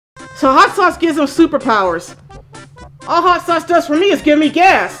So hot sauce gives him superpowers. All hot sauce does for me is give me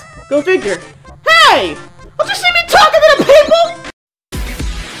gas. Go figure. Hey! Don't you see me talking to the people?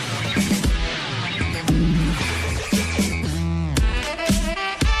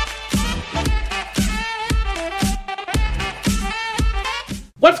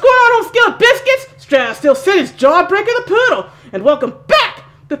 What's going on Skillet Biscuits? Strata Steel City's Jawbreaker the Poodle, and welcome back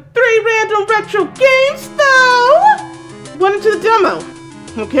to 3 Random Retro Games, though! Went into the demo,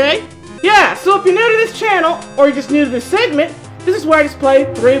 okay? Yeah, so if you're new to this channel, or you're just new to this segment, this is where I just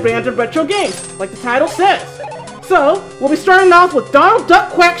play 3 random retro games, like the title says. So, we'll be starting off with Donald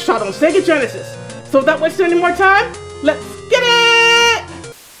Duck Quackshot on Sega Genesis. So without wasting any more time, let's get it!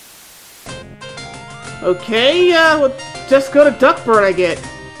 Okay, we'll just go to Duckbird,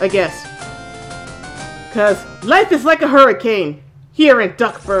 I guess. Cause life is like a hurricane here in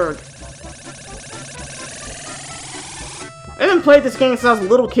Duckburg. I haven't played this game since I was a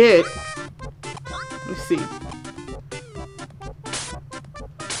little kid. Let's see.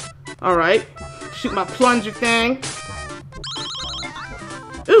 Alright. Shoot my plunger thing.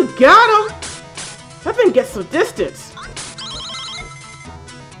 Ooh, got him! That thing gets some distance.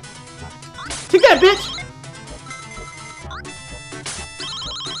 Take that, bitch!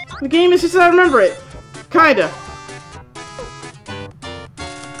 The game is just as I remember it. Kinda.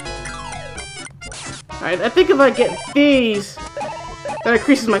 Alright, I think if I get these, that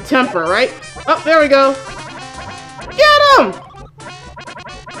increases my temper, right? Oh, there we go. Get him!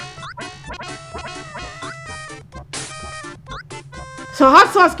 So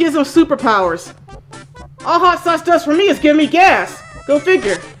hot sauce gives him superpowers. All hot sauce does for me is give me gas. Go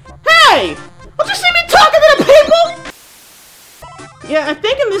figure. Hey! Don't you see me talking to the people? Yeah, I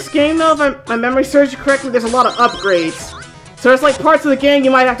think in this game, though, if my memory serves you correctly, there's a lot of upgrades. So there's like parts of the game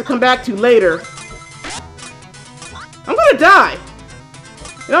you might have to come back to later. I'm gonna die.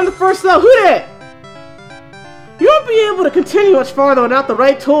 And I'm the first though. Who dat? You won't be able to continue much farther without the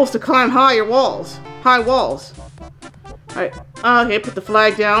right tools to climb high walls. Alright, okay, put the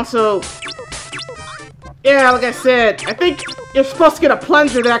flag down, so... Yeah, like I said, I think you're supposed to get a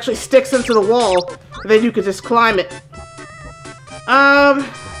plunger that actually sticks into the wall, and then you can just climb it. Can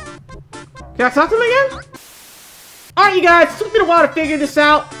I talk to him again? Alright, you guys, it took me a while to figure this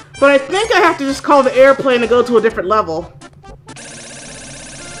out, but I think I have to just call the airplane to go to a different level.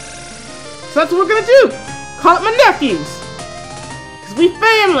 So that's what we're gonna do! Call it my nephews! Cause we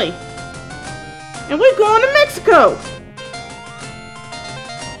family! And we're going to Mexico!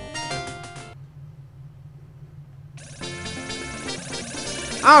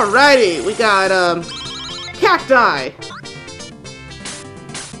 Alrighty, we got, cacti!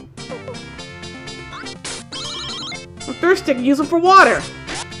 I'm thirsty, I can use them for water!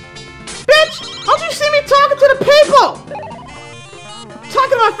 Bitch! Don't you see me talking to the people? I'm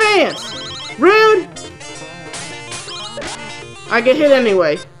talking to my fans! Rude! I get hit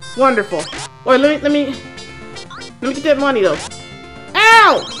anyway. Wonderful. Wait, let me get that money though.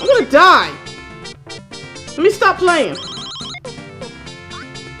 Ow! I'm gonna die! Let me stop playing.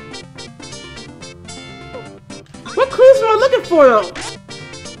 What clues am I looking for though?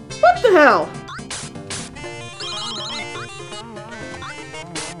 What the hell?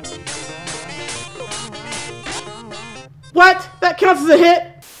 What? That counts as a hit?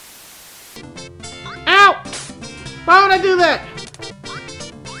 Ow! Why would I do that?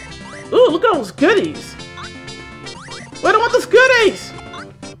 Ooh, look at those goodies! Wait, I want those goodies!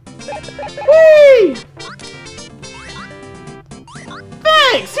 Whee!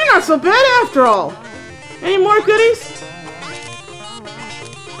 Thanks! You're not so bad after all! Any more goodies?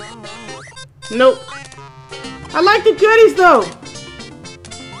 Nope. I like the goodies though!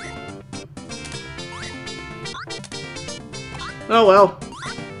 Oh well.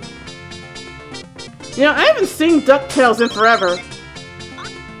 You know, I haven't seen DuckTales in forever.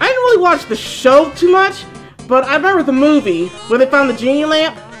 I didn't really watch the show too much, but I remember the movie, where they found the genie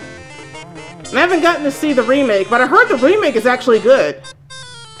lamp. And I haven't gotten to see the remake, but I heard the remake is actually good.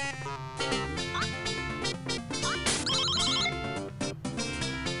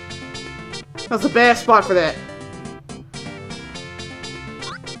 That's a bad spot for that.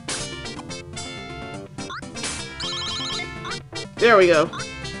 There we go.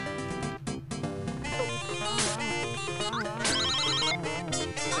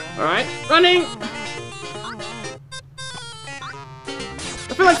 Alright, running!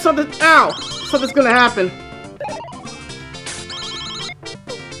 I feel like something- ow! Something's gonna happen.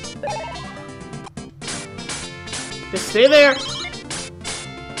 Just stay there.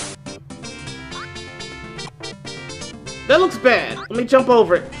 That looks bad. Let me jump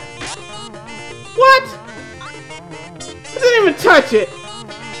over it. What? I didn't even touch it.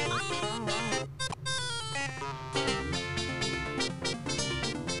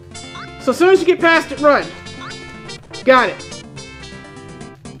 So as soon as you get past it, run. Got it.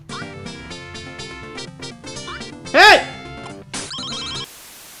 Hey!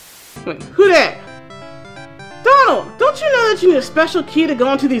 Wait, who that? Donald, don't you know that you need a special key to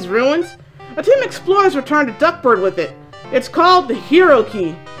go into these ruins? A team of explorers returned to Duckburg with it. It's called the Hero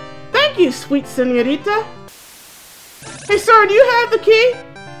Key. Thank you, sweet senorita. Hey, sir, do you have the key?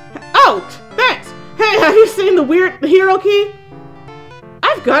 Oh, thanks. Hey, have you seen the Hero Key?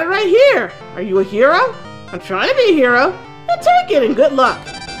 I've got it right here. Are you a hero? I'm trying to be a hero. Then take it and good luck.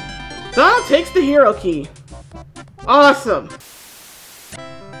 Donald takes the Hero Key. Awesome.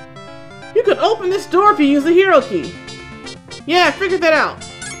 You can open this door if you use the Hero Key. Yeah, I figured that out.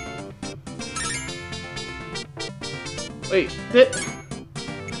 Wait,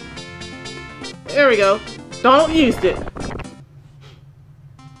 there we go. Donald used it.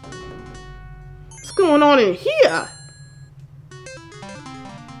 What's going on in here?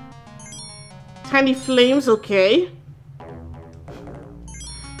 Tiny flames, okay.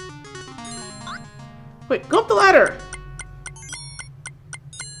 Wait, go up the ladder.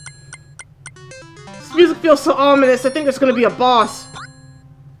 This music feels so ominous. I think there's gonna be a boss.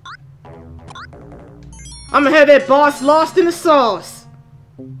 I'm gonna have that boss lost in the sauce.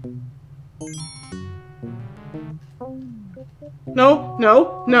 No,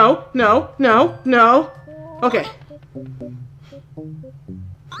 no, no, no, no, no. Okay.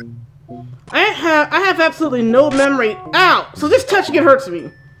 I have absolutely no memory. Ow! So this touching it hurts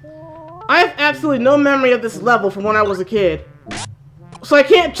me. I have absolutely no memory of this level from when I was a kid. So I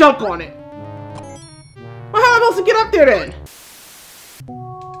can't jump on it. Well, how am I supposed to get up there then?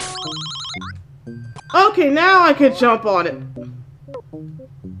 Okay, now I can jump on it.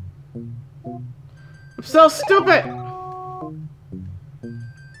 I'm so stupid.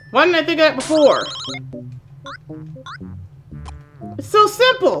 Why didn't I think of that before? It's so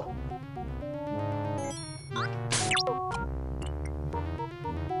simple.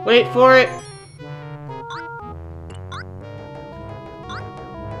 Wait for it.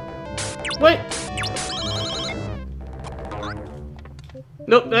 Wait.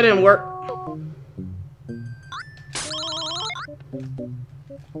 Nope, that didn't work.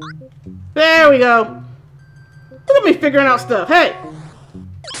 There we go. Look at me figuring out stuff. Hey!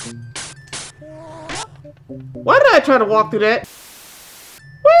 Why did I try to walk through that?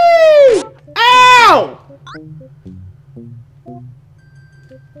 Whee! Ow!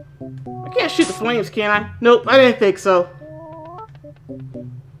 I can't shoot the flames, can I? Nope, I didn't think so.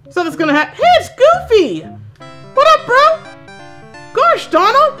 Something's gonna happen. Hey, it's Goofy! What up, bro? Gosh,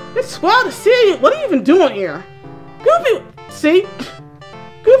 Donald! It's swell to see you. What are you even doing here? Goofy! See?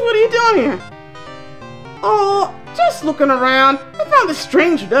 Goofy, what are you doing here? Oh, just looking around. I found this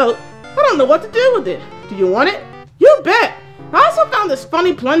strange note. I don't know what to do with it. Do you want it? You bet! I also found this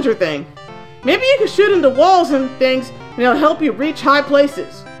funny plunger thing. Maybe you can shoot into walls and things, and it'll help you reach high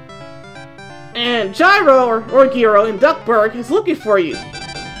places. And Gyro, or Gyro, in Duckburg is looking for you.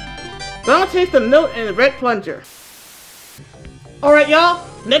 Donald takes the note and the red plunger. Alright, y'all.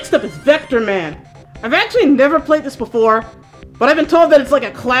 Next up is Vector Man. I've actually never played this before, but I've been told that it's like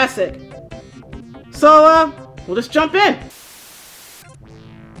a classic. So, we'll just jump in.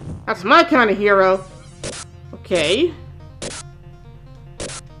 That's my kind of hero. Okay.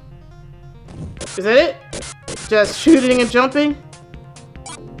 Is that it? Just shooting and jumping?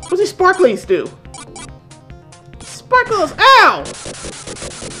 What do these sparklies do? Sparkles! Ow!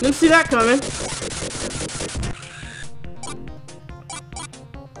 Didn't see that coming.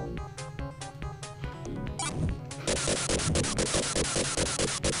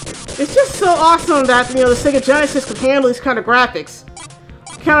 It's just so awesome that, you know, the Sega Genesis could handle these kind of graphics.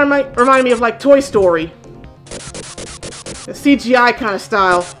 Kind of remind me of like Toy Story. The CGI kind of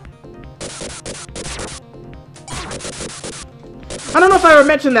style. I don't know if I ever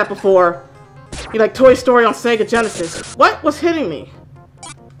mentioned that before. You like Toy Story on Sega Genesis. What was hitting me?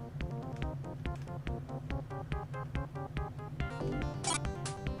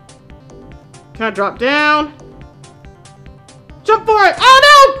 Can I drop down? Jump for it! Oh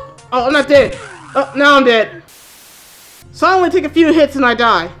no! Oh, I'm not dead. Oh, now I'm dead. So I only take a few hits and I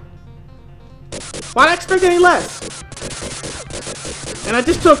die. Why'd I expect any less? And I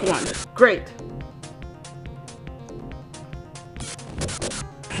just took one. Great.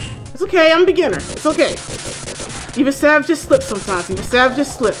 It's okay, I'm a beginner. It's okay. Even savages slip sometimes. Even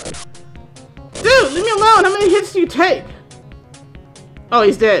savages slip. Dude, leave me alone. How many hits do you take? Oh,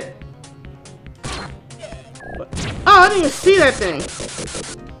 he's dead. Oh, I didn't even see that thing.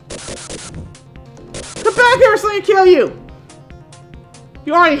 Come back here so I can kill you.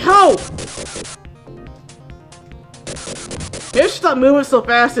 You already ho. Maybe I should stop moving so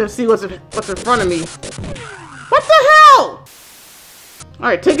fast and see what's in front of me. What the hell?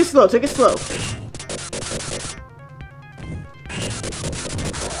 Alright, take it slow, take it slow.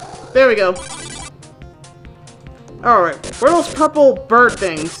 There we go. Alright, where are those purple bird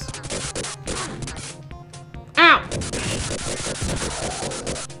things? Ow!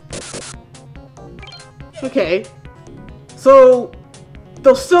 Okay. So,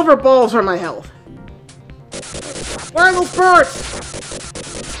 those silver balls are my health. Where are those birds?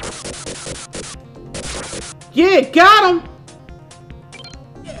 Yeah, got them!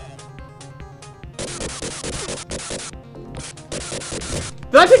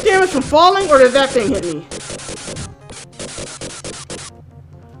 Did I take damage from falling, or did that thing hit me?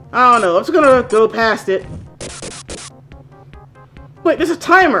 I don't know. I'm just gonna go past it. Wait, there's a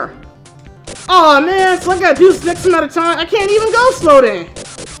timer. Aw, man, so I gotta do this next amount of time. I can't even go slow then.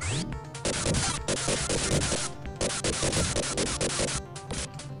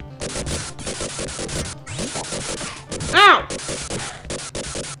 Ow!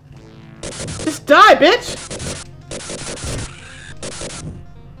 Just die, bitch!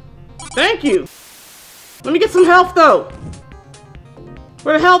 Thank you! Let me get some health, though!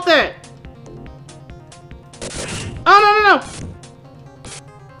 Where the health at? Oh, no!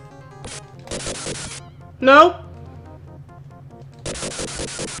 No?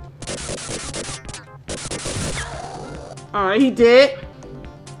 Alright, he did.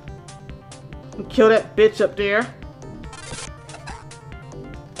 Kill that bitch up there.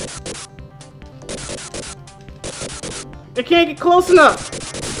 I can't get close enough.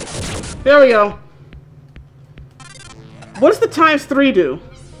 There we go. What does the ×3 do?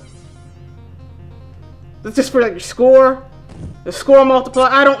 That's just for like your score? The score multiply?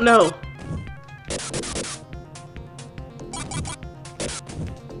 I don't know.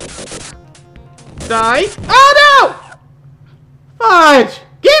 Die. Oh no! Fudge!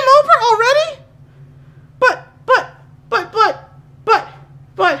 Game over already? But...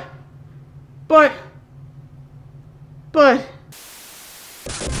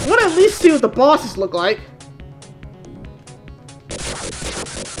 I want to at least see what the bosses look like.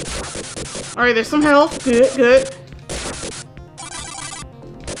 Alright, there's some health. Good, good.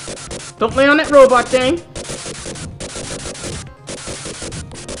 Don't lay on that robot thing.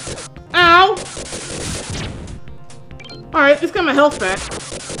 Ow! Alright, just got my health back.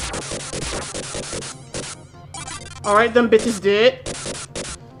 Alright, them bitches did.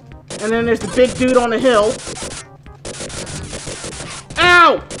 And then there's the big dude on the hill.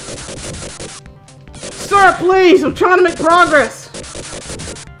 Ow! Sir, please! I'm trying to make progress!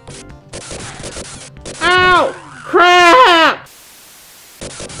 Ow! Crap!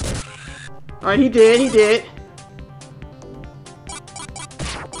 Alright, he did.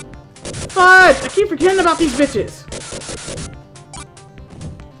 Fudge! I keep forgetting about these bitches.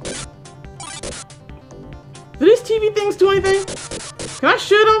 Do these TV things do anything? Can I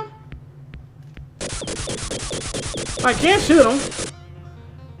shoot them? I can't shoot them.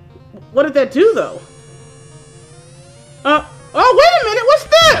 What did that do, though? Oh, wait a minute, what's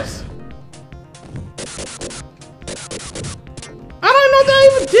this? I don't know what that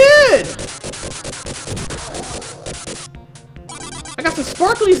even did. I got some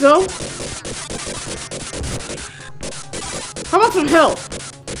sparklies, though. How about some health?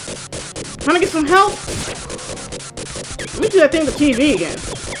 Can I get some health? Let me do that thing with the TV again.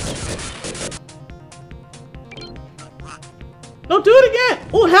 Don't do it again!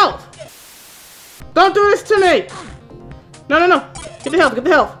 Oh, health! Don't do this to me! No. Get the health, get the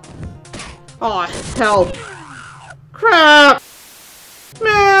health. Oh, hell. Crap!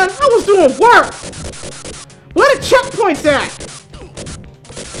 Man, I was doing work! Where the checkpoints at?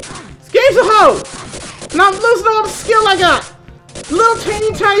 This game's a hoe! And I'm losing all the skill I got! Little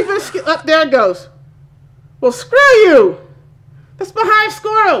tiny bit of skill. Up there it goes. Well, screw you! That's my highest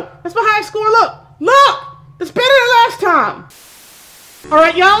score! That's my highest score, look! Look! That's better than last time!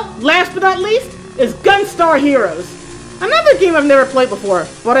 Alright, y'all, last but not least is Gunstar Heroes. Another game I've never played before,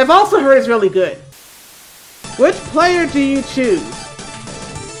 but I've also heard is really good. Which player do you choose?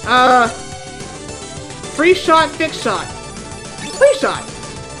 Free shot, fixed shot. Free shot.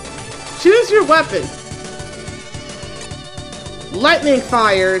 Choose your weapon. Lightning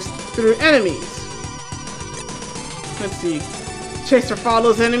fires through enemies. Let's see. Chaser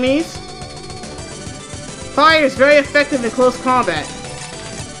follows enemies. Fire is very effective in close combat.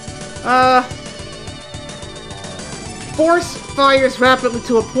 Force fires rapidly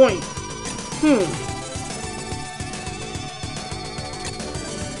to a point.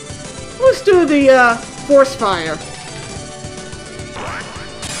 Let's do the, force fire.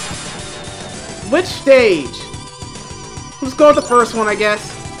 Which stage? Let's go with the first one, I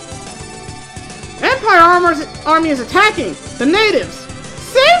guess. Empire army is attacking the natives.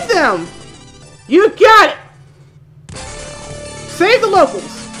 Save them! You got it! Save the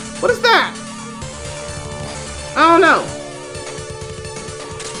locals. What is that? I don't know.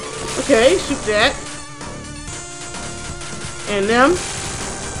 Okay, shoot that. And them.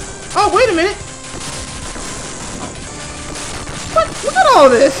 Oh, wait a minute. What? Look at all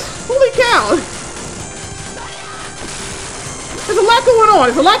this. Holy cow. There's a lot going on.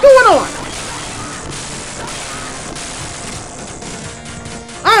 There's a lot going on.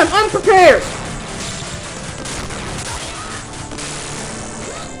 I am unprepared.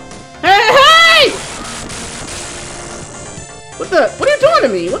 Hey, hey! What are you doing to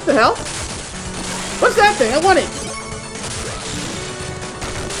me? What the hell? What's that thing? I want it.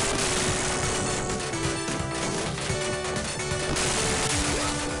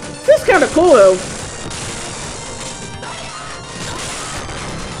 This is kind of cool, though.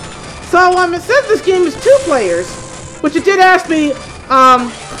 So, it says this game is 2 players, which it did ask me,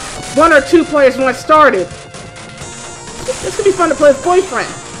 1 or 2 players when I started. This could be fun to play with boyfriend.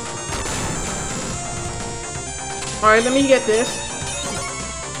 Alright, let me get this.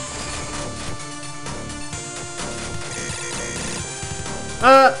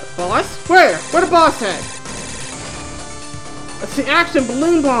 Boss? Where? Where the boss at? Let's see, action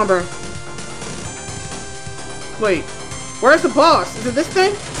balloon bomber. Wait, where's the boss? Is it this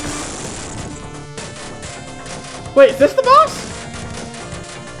thing? Wait, is this the boss?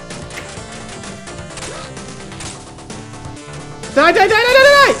 Die, die, die, die, die,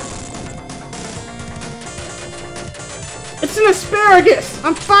 die! It's an asparagus!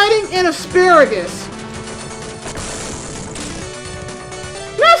 I'm fighting an asparagus!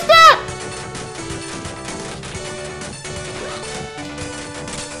 No, stop!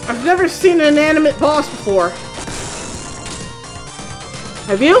 I've never seen an inanimate boss before.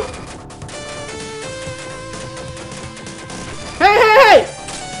 Have you? Hey, hey, hey!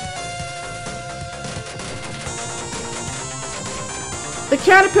 The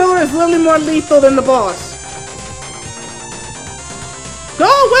caterpillar is literally more lethal than the boss. Go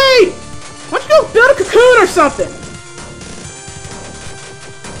away! Why don't you go build a cocoon or something?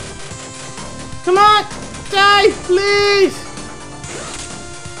 Come on! Die, please!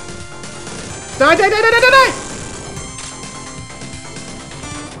 Die, die, die, die, die, die, die!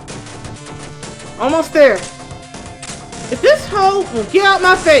 Almost there. If this hoe will get out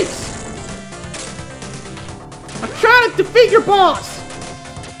my face. I'm trying to defeat your boss.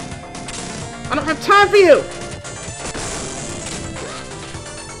 I don't have time for you.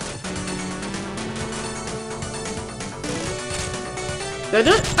 Did I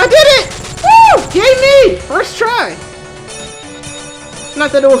do it? I did it! Woo! Yay me! First try.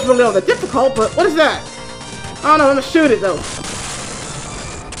 Not that it was really all that difficult, but what is that? I don't know, I'm gonna shoot it though.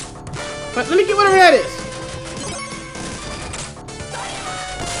 But let me get whatever that is.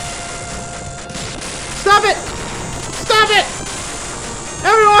 Stop it! Stop it!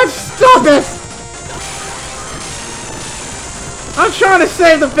 Everyone, stop it! I'm trying to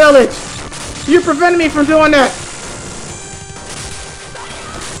save the village. You prevented me from doing that.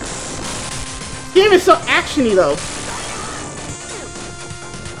 This game is so actiony though.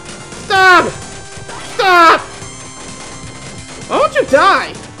 Stop! Stop! Why don't you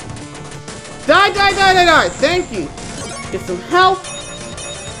die? Die, die, die, die, die! Thank you. Get some help.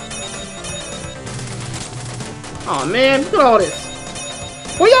 Oh man, look at all this.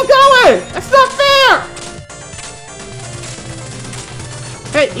 Where y'all going? That's not fair!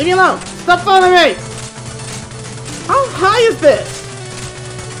 Hey, leave me alone. Stop following me. How high is this?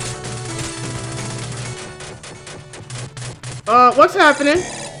 What's happening?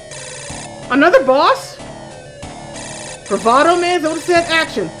 Another boss? Bravado man? Is that what it said?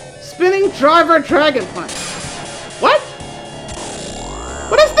 Action. Spinning driver dragon punch. What?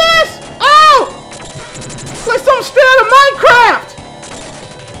 What is this? Oh! It's like something straight out of Minecraft!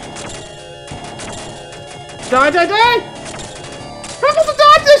 Die, die, die! How am I supposed to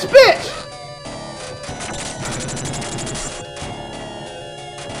dodge this bitch?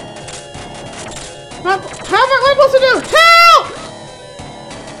 How am I supposed to do? Help!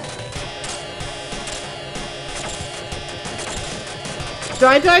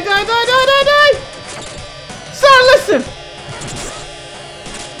 Die, die, die, die, die, die, die! Sir, listen!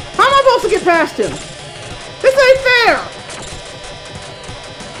 How am I supposed to get past him? This ain't fair!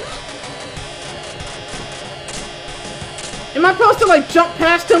 Am I supposed to, like, jump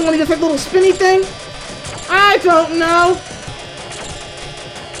past him when he does that little spinny thing? I don't know.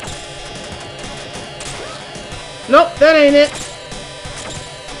 Nope, that ain't it.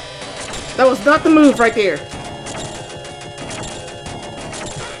 That was not the move right there.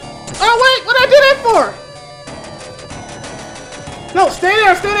 do that for? No, stay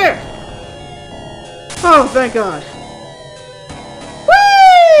there, stay there. Oh, thank God.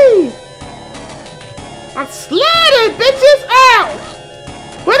 Whee! I'm sliding, bitches! Ow!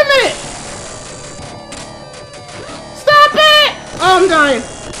 Wait a minute! Stop it! Oh, I'm dying.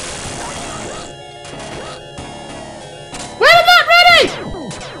 Wait, I'm not ready!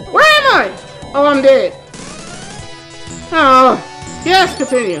 Where am I? Oh, I'm dead. Oh, yes,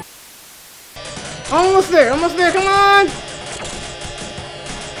 continue. Almost there, come on!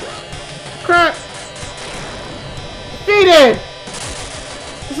 Crap! Defeated!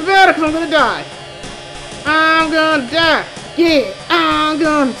 What's the matter? Because I'm gonna die. I'm gonna die. Yeah, I'm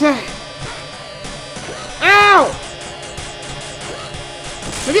gonna die. Ow!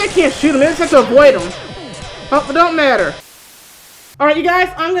 Maybe I can't shoot him. I just have to avoid him. Oh, it don't matter. Alright, you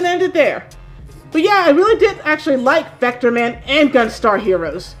guys, I'm gonna end it there. But yeah, I really did actually like Vector Man and Gunstar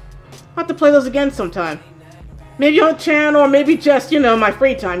Heroes. I'll have to play those again sometime. Maybe on the channel, or maybe just, you know, my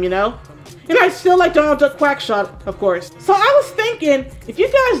free time, you know? And I still like Donald Duck Quackshot, of course. So I was thinking, if you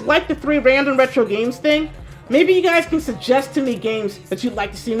guys like the 3 random retro games thing, maybe you guys can suggest to me games that you'd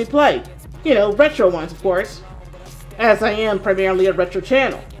like to see me play. You know, retro ones, of course. As I am primarily a retro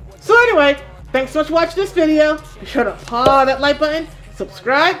channel. So anyway, thanks so much for watching this video. Be sure to paw that like button,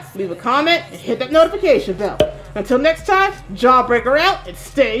 subscribe, leave a comment, and hit that notification bell. Until next time, Jawbreaker out, and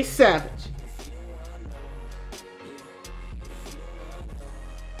stay savage.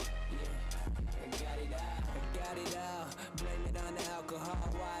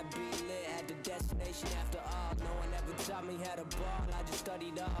 I just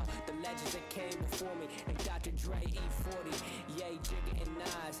studied all the legends that came before me, like Dr. Dre, E40, Ye, Jigga, and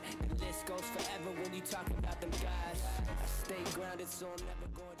Nas. The list goes forever when you talk about them guys. I stay grounded, so I'm never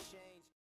gonna change.